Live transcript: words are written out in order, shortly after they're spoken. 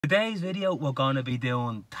Today's video we're going to be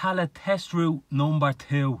doing Tallaght test route number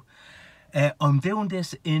 2. I'm doing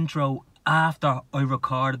this intro after I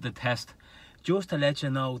recorded the test, just to let you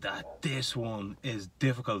know that this one is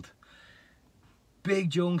difficult. Big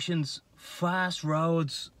junctions, fast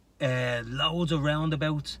roads, loads of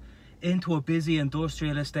roundabouts, into a busy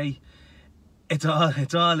industrial estate. It's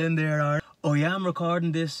all in there. I am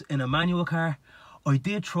recording this in a manual car. I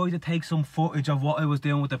did try to take some footage of what I was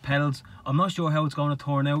doing with the pedals. I'm not sure how it's going to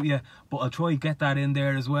turn out yet, but I'll try to get that in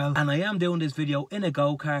there as well. And I am doing this video in a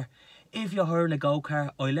go-kart. If you're hiring a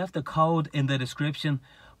go-kart, I left a code in the description.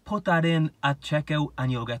 Put that in at checkout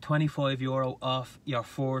and you'll get €25 off your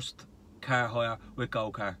first car hire with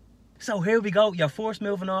go-kart. So here we go, you're first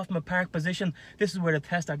moving off from a park position. This is where the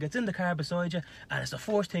tester gets in the car beside you, and it's the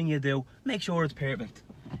first thing you do. Make sure it's perfect.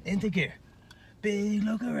 Into gear. Big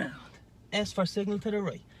look around. S for signal to the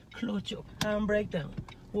right, clutch up, handbrake down,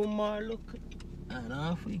 one more look, and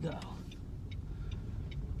off we go.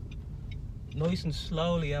 Nice and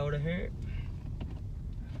slowly out of here.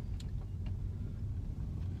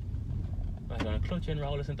 I'm going to clutch in,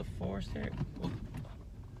 roll this into first here,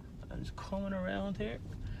 and it's coming around here,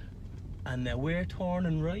 and now we're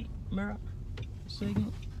turning right, mirror,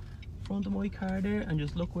 signal, front of my car there, and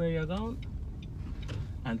just look where you're going,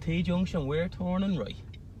 and T-junction, we're turning right.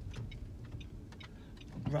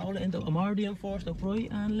 Roll it into, I'm already in first, up right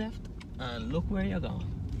and left, and look where you're going.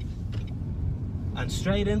 And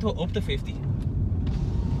straight into it, up to 50.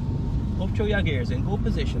 Up through your gears, in good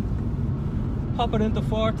position. Pop it into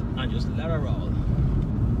fourth, and just let it roll.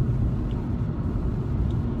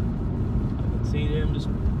 I can see there, I'm just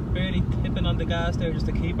barely tipping on the gas there, just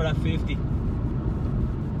to keep it at 50.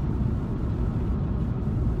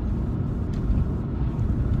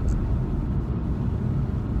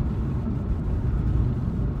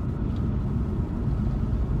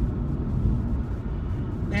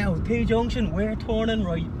 Now, T-junction, we're turning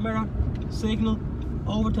right, mirror, signal,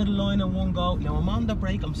 over to the line in one go. Now I'm on the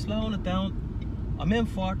brake, I'm slowing it down, I'm in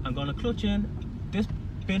fourth, I'm going to clutch in, this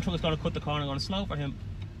bin truck is going to cut the corner, I'm going to slow for him,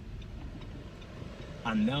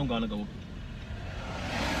 and now I'm going to go.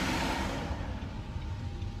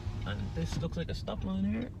 And this looks like a stop line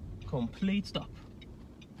here, complete stop.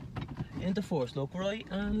 Into first, look right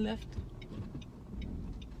and left.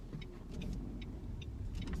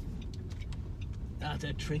 That's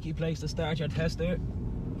a tricky place to start your test there.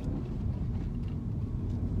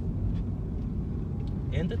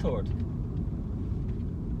 Into third.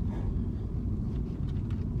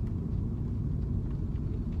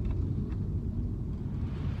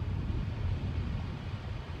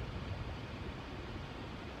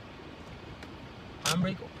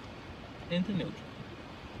 Handbrake up. Into neutral.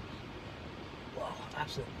 Wow,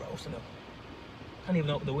 absolute roasting up. Can't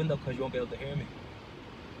even open the window because you won't be able to hear me.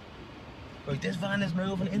 Right, this van is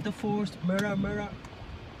moving into first, mirror, mirror.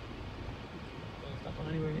 Don't stop on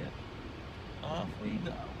anywhere yet. Off we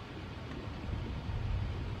go.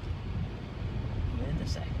 I'm into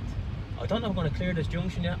second. I don't know if I'm going to clear this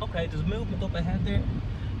junction yet. Okay, there's movement up ahead there.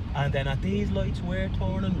 And then at these lights, we're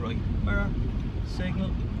turning right. Mirror, signal.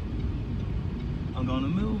 I'm going to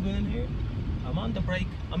move in here. I'm on the brake.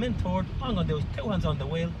 I'm in third. All I'm going to do is 2 hands on the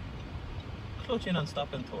wheel. Clutch in and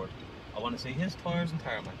stop in third. I want to see his tyres and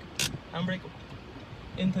tarmac. Handbrake up.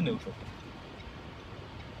 Into neutral.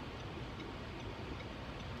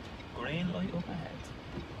 Green light up ahead.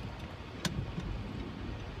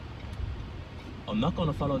 I'm not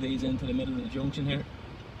going to follow these into the middle of the junction here.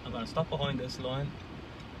 I'm going to stop behind this line.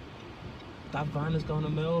 That van is going to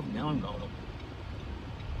move. Now I'm going up.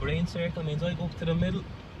 Green circle means I go up to the middle.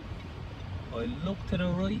 I look to the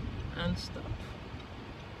right and stop.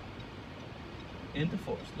 Into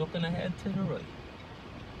first, looking ahead to the right.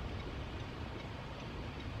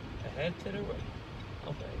 Ahead to the right.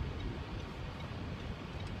 Okay.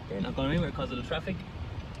 They're not going anywhere because of the traffic.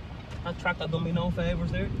 That tractor done me no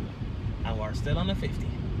favours there. And we're still on the 50.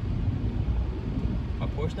 We're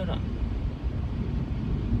pushing it on.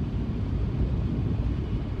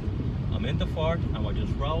 I'm into fourth and we're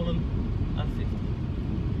just rolling at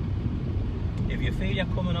 50. If you feel you're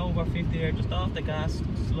coming over 50 there, just off the gas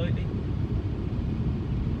slightly.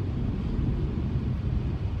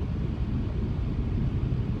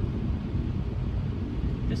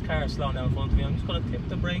 This car is slowing down in front of me. I'm just going to tip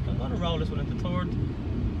the brake. I'm going to roll this one into third. Should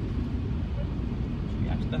we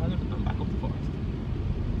actually the hazard? I'm back up to fourth.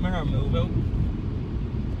 Mirror move out.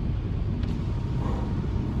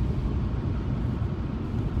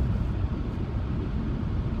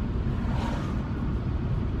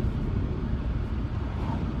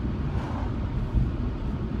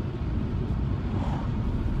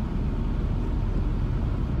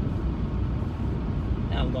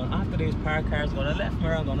 going, after these parked cars go to the left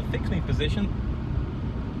mirror, I'm going to fix my position.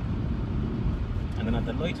 And then at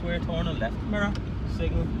the lights where turning left mirror,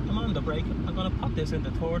 signal, I'm on the brake. I'm going to pop this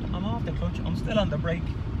into third. I'm off the clutch. I'm still on the brake.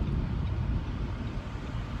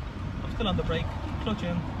 I'm still on the brake. Clutch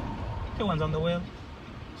in. 2 hands on the wheel.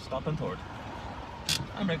 Stop in third.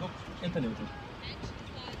 And brake up into neutral.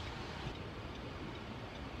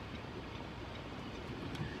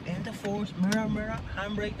 Into fourth, mirror, mirror,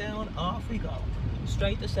 handbrake down, off we go.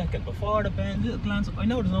 Straight to second, before the bend, little glance. I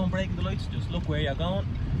know there's no brake in the lights, just look where you're going.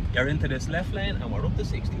 You're into this left lane and we're up to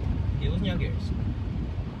 60. Using your gears.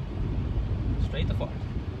 Straight to fourth.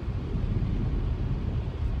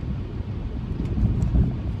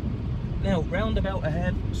 Now, roundabout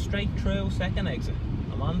ahead, straight through, second exit.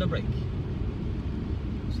 I'm on the brake.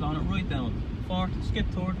 Slowing it right down. Fourth, skip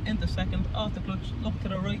third, into second, off the clutch, look to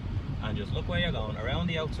the right, and just look where you're going, around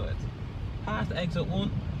the outside. Past exit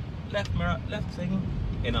 1, left mirror, left signal,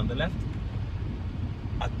 in on the left.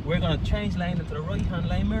 We're going to change lane into the right hand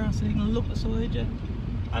lane, mirror signal, look beside you.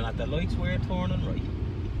 And at the lights we're turning right.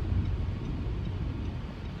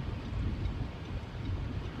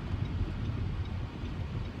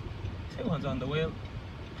 Two hands on the wheel,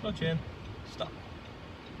 clutch in, stop.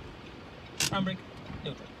 Handbrake,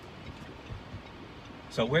 neutral.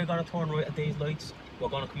 So we're going to turn right at these lights. We're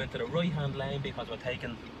going to come into the right hand lane because we're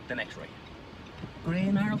taking the next right.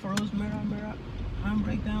 Green arrow for us, mirror, mirror,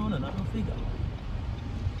 handbrake down and off we go.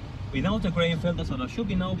 We know it's a green filter, so there should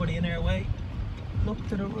be nobody in our way. Look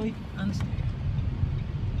to the right and steer.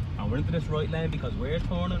 And we're into this right lane because we're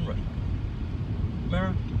turning right.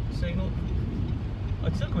 Mirror, signal.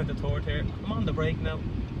 I'd still come into third here. I'm on the brake now.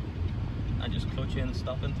 And just clutch in,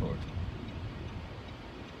 stop in third.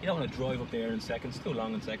 You don't want to drive up there in seconds, too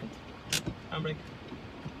long in second. Handbrake,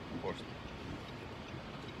 first.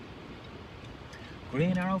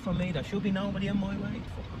 Green arrow from me, there should be nobody in my way.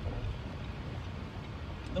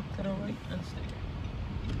 Look to the right and steer.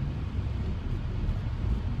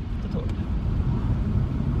 To third.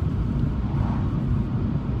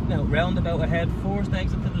 Now, roundabout ahead, forced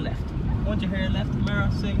exit to the left. Once you hear left, mirror,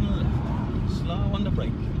 signal left. Slow on the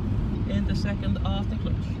brake. Into second, off the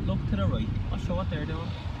clutch. Look to the right. Not sure what they're doing.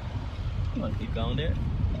 You want to keep going there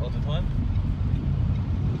all the time.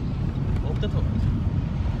 Up the third.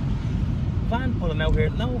 Van pulling out here,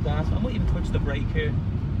 no gas. I might even touch the brake here.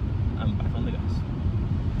 I'm back on the gas.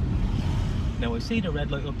 Now I see the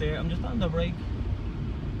red light up there. I'm just on the brake.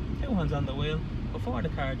 2 hands on the wheel. Before the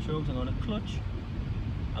car chugs, I'm going to clutch.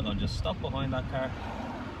 I'm going to just stop behind that car.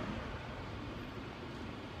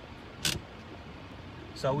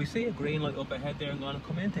 So we see a green light up ahead there. I'm going to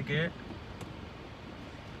come into gear.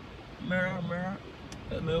 Mirror, mirror.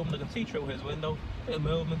 Little movement. I can see through his window. Little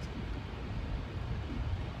movement.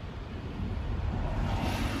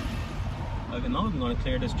 I know I'm going to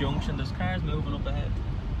clear this junction. There's cars moving up ahead.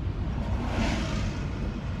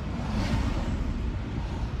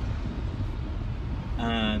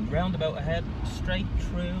 And roundabout ahead, straight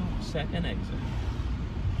through second exit.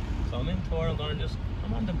 So I'm in third,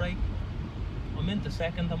 I'm on the brake. I'm into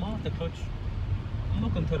second, I'm off the clutch. I'm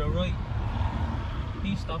looking to the right.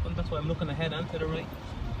 He's stopping, that's why I'm looking ahead and to the right.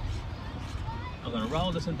 I'm going to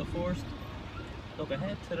roll this into first. Look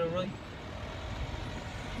ahead to the right.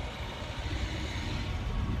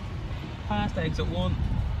 Past exit 1.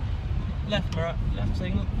 Left mirror, left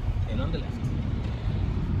signal, in on the left.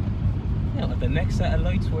 Now at the next set of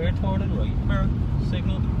lights we're turning right. Mirror,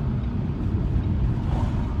 signal.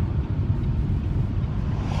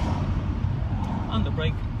 On the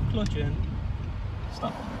brake, clutch in,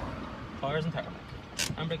 stop. Tyres and tarmac.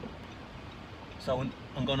 Handbrake up. So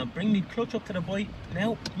I'm going to bring my clutch up to the bike.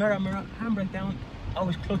 Now, mirror, mirror, handbrake down.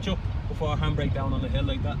 Always clutch up before handbrake down on the hill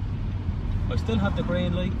like that. I still have the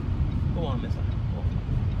green light. Go on, mister. Go on.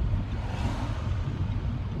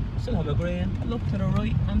 Still have a green. Look to the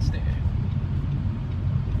right and steer.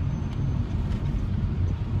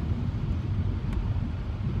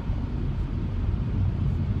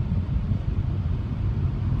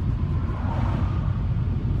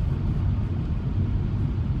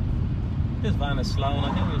 This van is slow and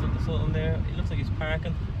I think he was up to something there. It looks like he's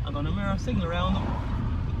parking. I'm going to mirror, signal around him.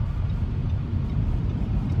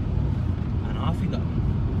 And off we go.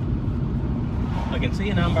 I can see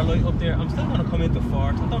an amber light up there. I'm still going to come into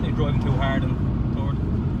fourth. I don't need driving too hard in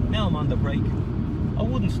third. Now I'm on the brake. I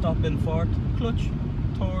wouldn't stop in fourth. Clutch,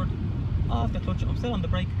 third, off the clutch. I'm still on the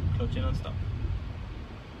brake. Clutch in and stop.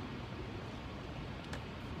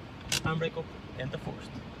 Handbrake up into first.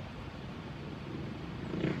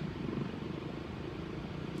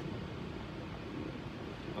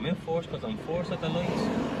 I'm in force because I'm forced at the lights.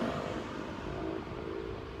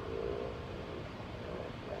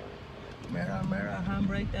 Mirror, mirror,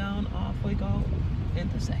 handbrake down, off we go.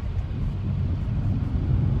 Into second.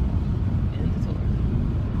 Into third.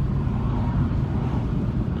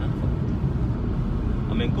 And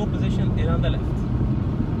fourth. I'm in good position, in on the left.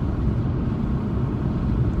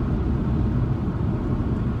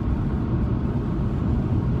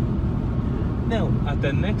 Now, at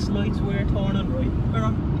the next lights we're turning right.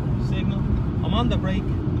 Mirror, signal. I'm on the brake.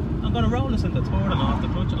 I'm going to roll this into third and off the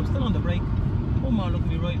clutch. I'm still on the brake. One more look at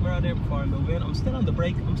me right mirror there before I move in. I'm still on the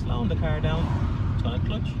brake. I'm slowing the car down. It's going to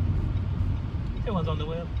clutch. Two hands on the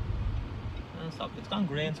wheel. And stop. It's gone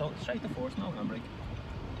green, so straight to fourth, no handbrake.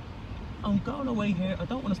 I'm going away here. I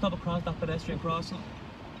don't want to stop across that pedestrian crossing.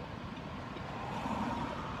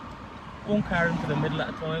 One car into the middle at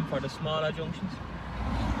a time for the smaller junctions.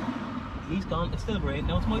 He's gone. It's still green.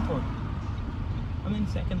 Now it's my turn. I'm in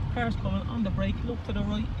second. Car's coming on the brake. Look to the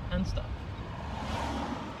right and stop.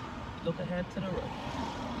 Look ahead to the right.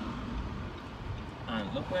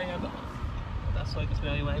 And look where you're going. That cycle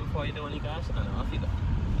spin your way before you do any gas, and off you go.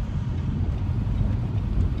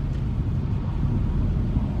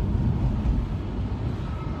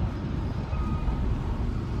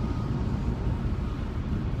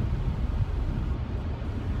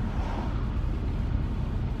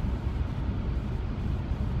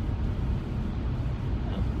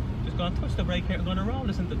 Just going to touch the brake here. I'm going to roll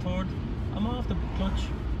this into third. I'm off the clutch,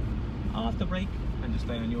 off the brake, and just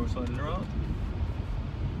stay on your side of the road.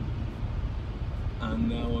 And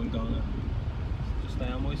now I'm gonna just stay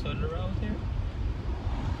on my side of the road here.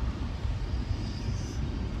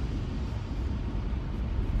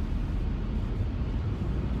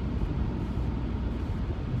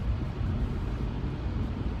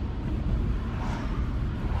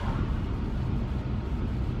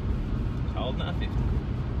 Holding at 50.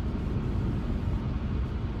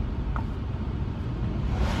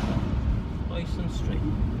 Nice and straight.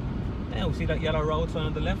 Now we see that yellow road sign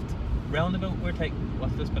on the left. Roundabout, we're taking,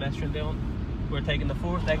 what's this pedestrian doing? We're taking the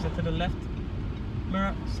fourth exit to the left.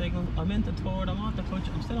 Mirror, signal, I'm into third, I'm off the clutch,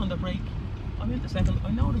 I'm still on the brake. I'm into second,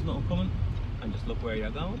 I know there's nothing coming. And just look where you're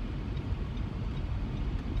going.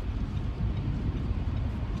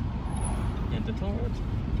 Into third.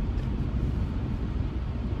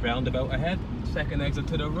 Roundabout ahead, second exit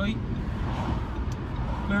to the right.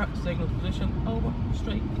 Mirror, signal position, over,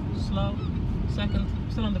 straight, slow, second,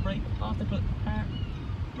 still on the brake, off the clutch, car.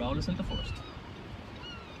 Roll this into first.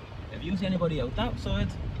 If you see anybody out that side,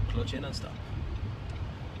 clutch in and stop.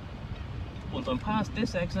 Once I'm past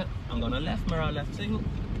this exit, I'm going to left mirror, left signal,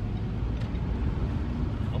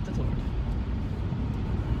 up to third.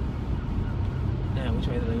 Now, which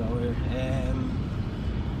way did I go here?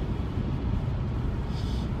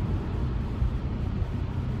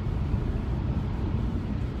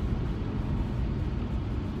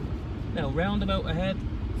 Now, roundabout ahead,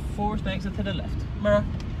 fourth exit to the left. Mirror,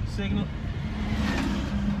 signal,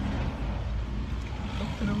 look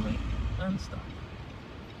to the right and stop.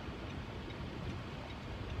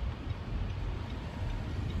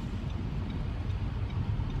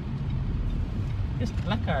 This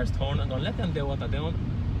black car is turning. I'm going to let them do what they're doing.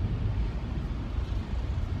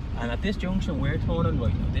 And at this junction we're turning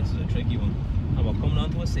right now. This is a tricky one. And we're coming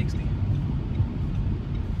onto a 60.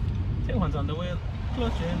 Two hands on the wheel,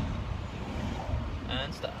 clutch in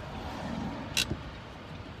and stop.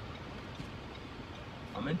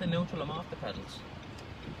 I'm into neutral, I'm off the pedals.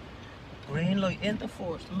 Green light into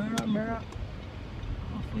first, mirror, mirror.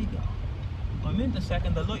 Off we go. I'm into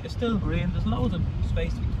second, the light is still green, there's loads of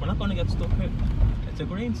space. We're not going to get stuck here. It's a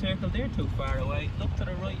green circle, they're too far away. Look to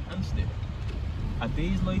the right and steer. At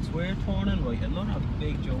these lights we're turning right, another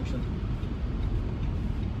big junction.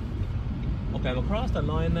 Okay, I'm across the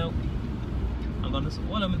line now. I'm going to,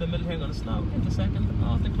 while I'm in the middle here, I'm going to slow into second,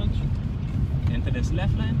 off the clutch, into this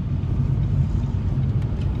left lane.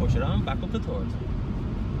 Push it on, back up to third.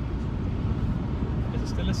 This is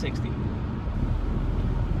still a 60.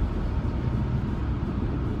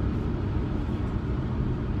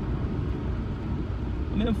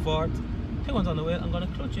 I'm in fourth, two hands on the wheel, I'm going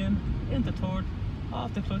to clutch in, into third,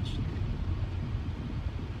 off the clutch,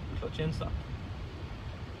 clutch in, stop.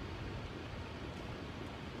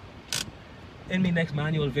 In my next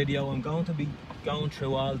manual video, I'm going to be going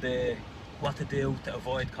through all the what to do to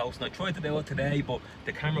avoid coasting. I tried to do it today, but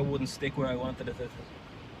the camera wouldn't stick where I wanted it to.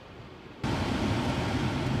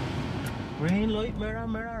 Green light, mirror,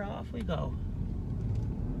 mirror, off we go.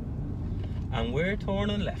 And we're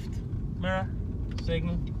turning left. Mirror,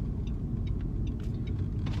 signal.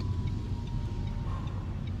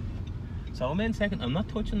 So I'm in second, I'm not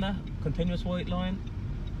touching that continuous white line.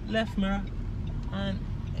 Left mirror and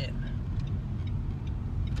in.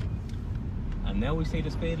 And now we see the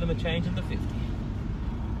speed limit changing to 50.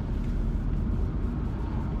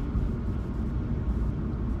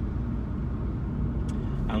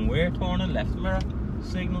 And we're turning left, mirror,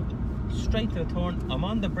 signal, straight to the turn. I'm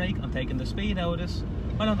on the brake, I'm taking the speed out of this.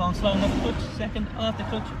 When I'm going slow enough, clutch, second, off the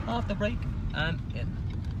clutch, off the brake, and in.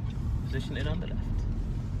 Position in on the left.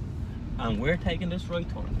 And we're taking this right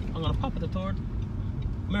turn. I'm going to pop at the third,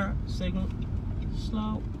 mirror, signal,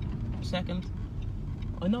 slow, second.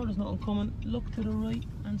 I know there's nothing coming, look to the right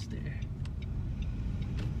and steer.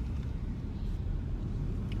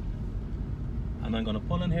 And I'm going to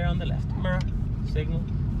pull in here on the left, mirror, signal,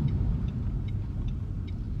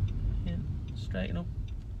 in, straighten up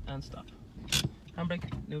and stop. Handbrake,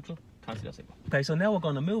 neutral, cancel that signal. Okay, so now we're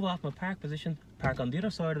going to move off my park position, park on the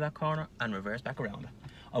other side of that corner and reverse back around it.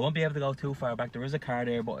 I won't be able to go too far back, there is a car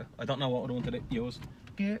there, but I don't know what I want to use.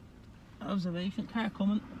 Gear, observation, car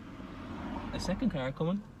coming, a second car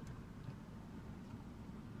coming.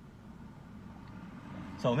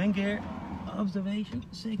 So I'm in gear, observation,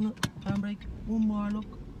 signal, handbrake, one more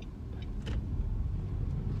look.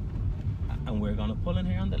 And we're going to pull in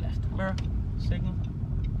here on the left, mirror, signal,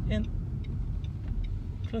 in,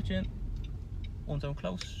 clutch in, once I'm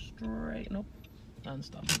close, straighten up and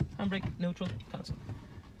stop. Handbrake, neutral, cancel.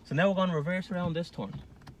 So now we're going to reverse around this turn.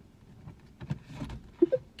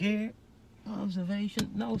 Gear,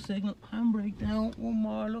 observation, no signal, handbrake down, one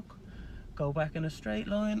more look. Go back in a straight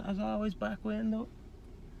line, as always, back window.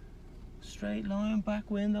 Straight line, back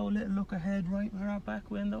window, little look ahead, right mirror, back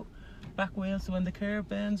window. Back wheel, so when the curve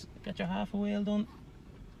bends, get your half a wheel done.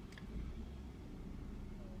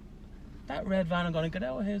 That red van, I'm going to get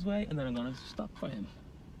out of his way and then I'm going to stop for him.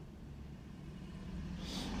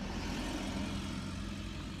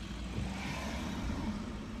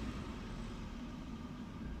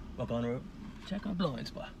 We're going to check our blind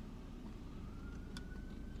spot.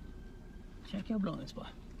 Check your blind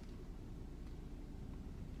spot.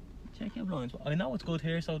 Check your blind spot. I know it's good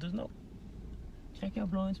here, so there's no... Check your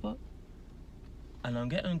blind spot. And I'm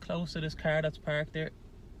getting close to this car that's parked there.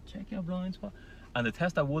 Check your blind spot. And the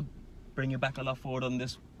tester would bring you back a lot further than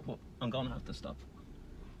this, but I'm going to have to stop.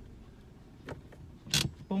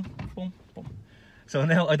 Boom, boom, boom. So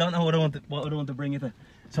now I don't know what I want to bring you to.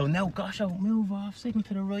 So now, gosh, I'll move off, signal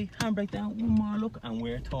to the right, handbrake down, one more look, and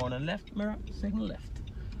we're turning left, mirror, signal left.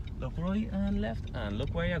 Look right and left, and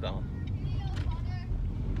look where you're going.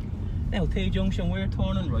 Now T-junction, we're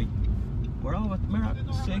turning right. We're over, mirror,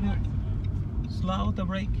 signal, slow the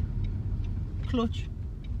brake, clutch,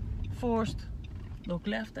 first, look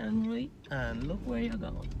left and right, and look where you're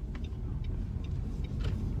going.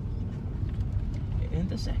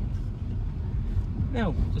 Into second.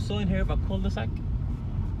 Now, the sign here about cul-de-sac.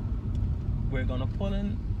 We're gonna pull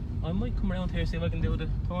in. I might come around here, see if I can do the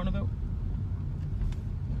turnabout.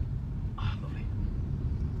 Ah, oh, lovely.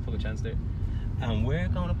 Took a chance there. And we're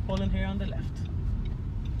gonna pull in here on the left.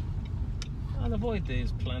 I'll avoid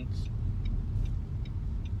these plants.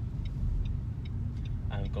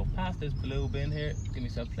 And go past this blue bin here, give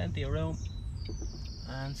myself plenty of room.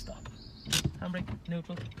 And stop. Handbrake,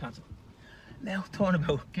 neutral, cancel. Now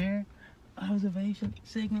turnabout, gear, observation,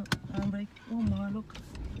 signal, handbrake, one more look.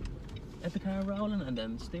 Let the car rolling and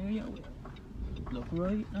then steer your wheel. Look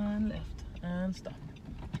right and left and stop.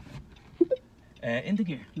 Into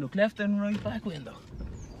gear, look left and right, back window.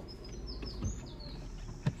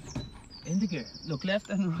 Into gear, look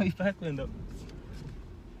left and right, back window.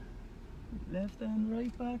 Left and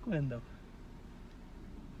right, back window.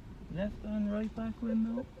 Left and right, back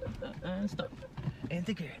window, and stop.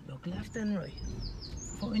 Into gear, look left and right.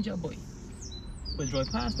 Find your boy. We'll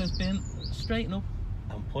drive past this bin, straighten up,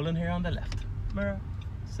 and pull in here on the left. Mirror,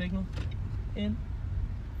 signal, in,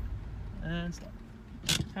 and stop.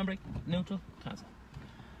 Handbrake, neutral, cancel.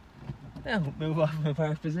 Now move off my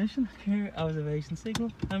park position. Here, observation,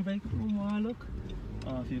 signal, handbrake, one more look.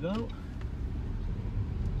 Off you go.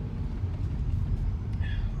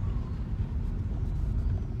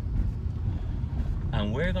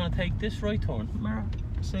 And we're going to take this right turn. Mirror,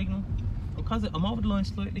 signal. Because I'm over the line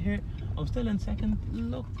slightly here, I'm still in second.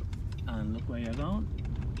 Look, and look where you're going.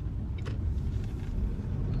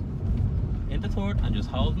 Into third and just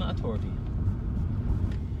holding at a 30.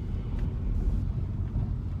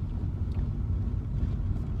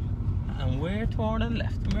 And we're turning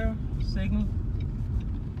left, mirror, signal.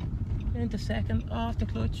 Into second, off the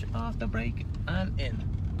clutch, off the brake, and in.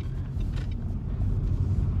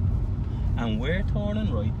 And we're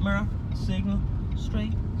turning right, mirror, signal,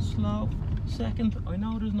 straight, slow, second. I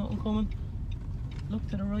know there's nothing coming. Look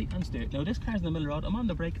to the right and steer. Now this car's in the middle of the road, I'm on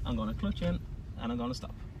the brake, I'm going to clutch in and I'm going to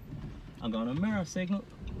stop. I'm going to mirror, signal.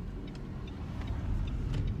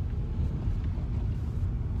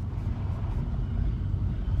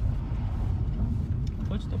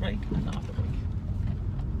 touch the brake and off the brake.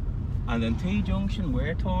 And then T-junction,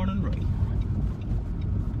 we're turning right.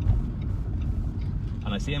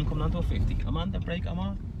 And I see him coming onto a 50. I'm on the brake, I'm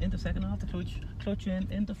on, into second, off the clutch, clutch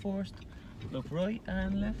in, into first, look right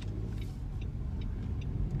and left.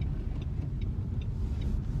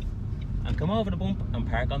 And come over the bump and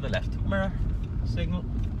park on the left. Mirror, signal,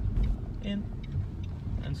 in,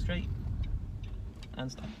 and straight,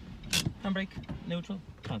 and stop. Handbrake, neutral,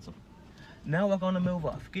 cancel. Now we're going to move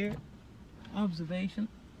off gear, observation,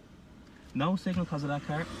 no signal because of that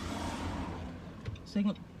car.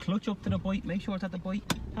 Signal, clutch up to the bite, make sure it's at the bite,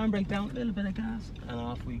 handbrake down, a little bit of gas, and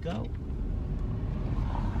off we go.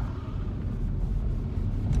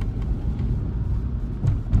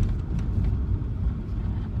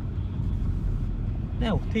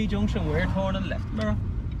 Now, T-junction, we're turning left. Mirror,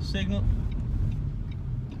 signal,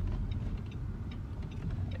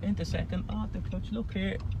 into second, off the clutch, look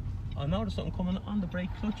here. I noticed something coming on the brake,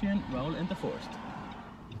 clutch in, roll into first.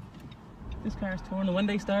 This car's turning, when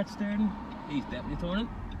they start steering, he's definitely turning,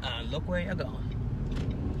 and look where you're going.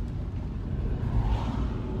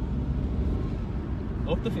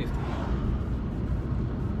 Up to 50.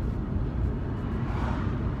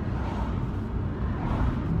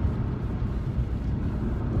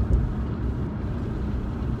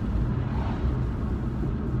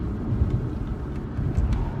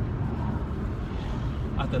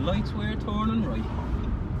 At the lights we're turning right.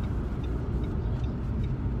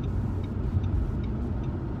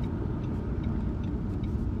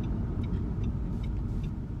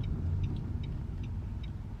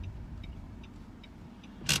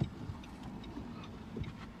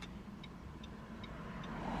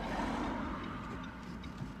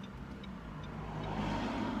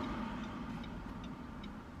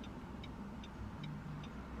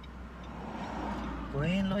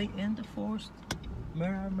 Green light into first,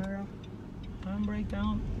 mirror, mirror, handbrake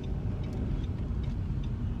down,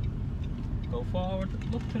 go forward,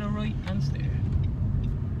 look to the right and steer.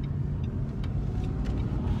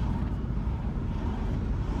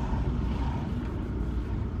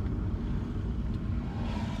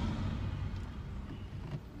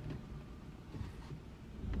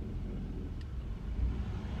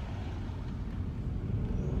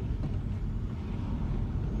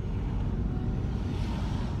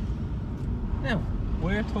 Now,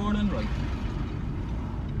 we're turning right.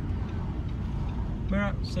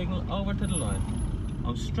 Mirror, signal, over to the line.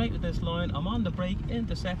 I'm straight with this line, I'm on the brake,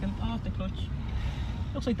 into second, off the clutch.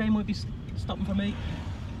 Looks like they might be stopping for me.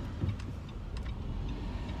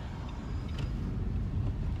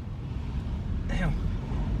 Now,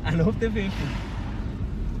 and up to 50.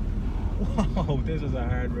 Whoa, this is a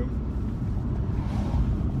hard route.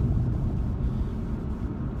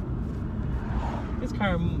 This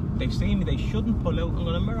car, they've seen me, they shouldn't pull out. I'm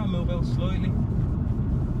going to mirror move out slightly.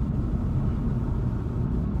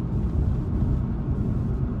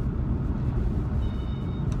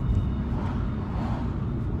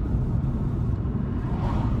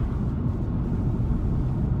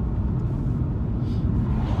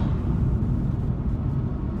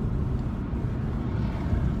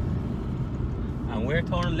 And we're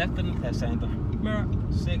turning left in the test centre. Mirror,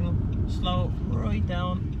 signal, slow, right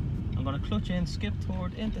down. I'm going to clutch in, skip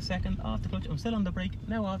forward, into second, off the clutch. I'm still on the brake,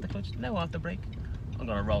 now off the clutch, now off the brake. I'm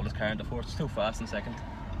going to roll this car into fourth, it's too fast in second.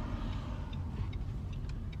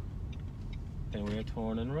 Then we're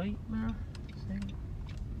turning right, mirror, signal.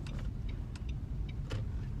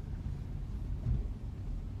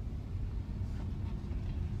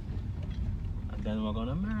 And then we're going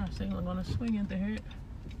to mirror, signal, I'm going to swing into here.